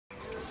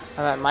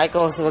I'm at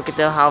Michael's to look at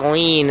the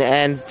Halloween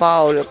and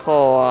fall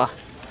decor.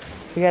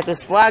 We got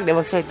this frog that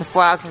looks like the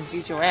frog from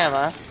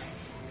Futurama.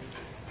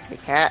 The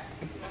cat.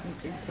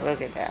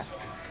 Look at that.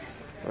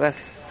 Look.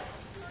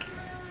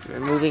 The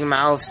moving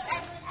mouths.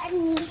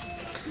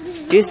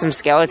 Here's some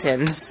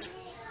skeletons.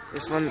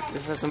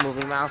 This is a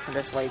moving mouth and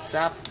this lights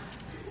up.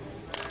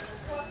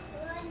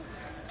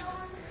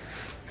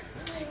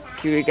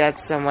 Here we got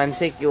some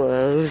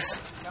lenticulars.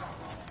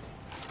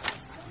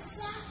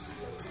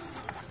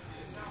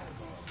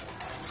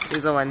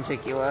 Here's a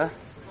lenticular.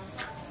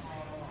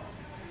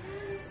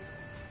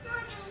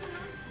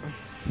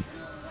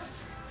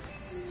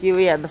 Here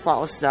we have the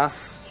fall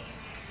stuff.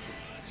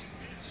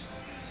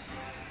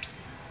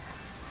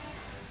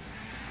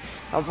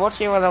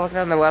 Unfortunately, when I looked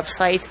on the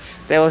website,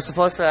 they were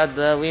supposed to have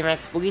the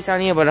Remax Spookies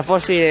on here, but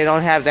unfortunately they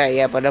don't have that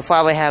yet, but they'll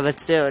probably have it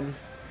soon.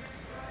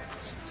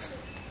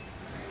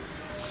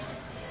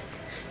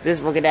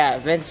 Look at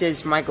that,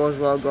 vintage Michael's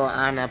logo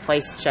on a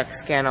price check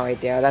scanner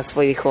right there. That's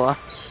pretty cool.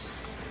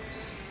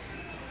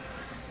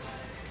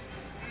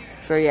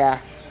 So yeah.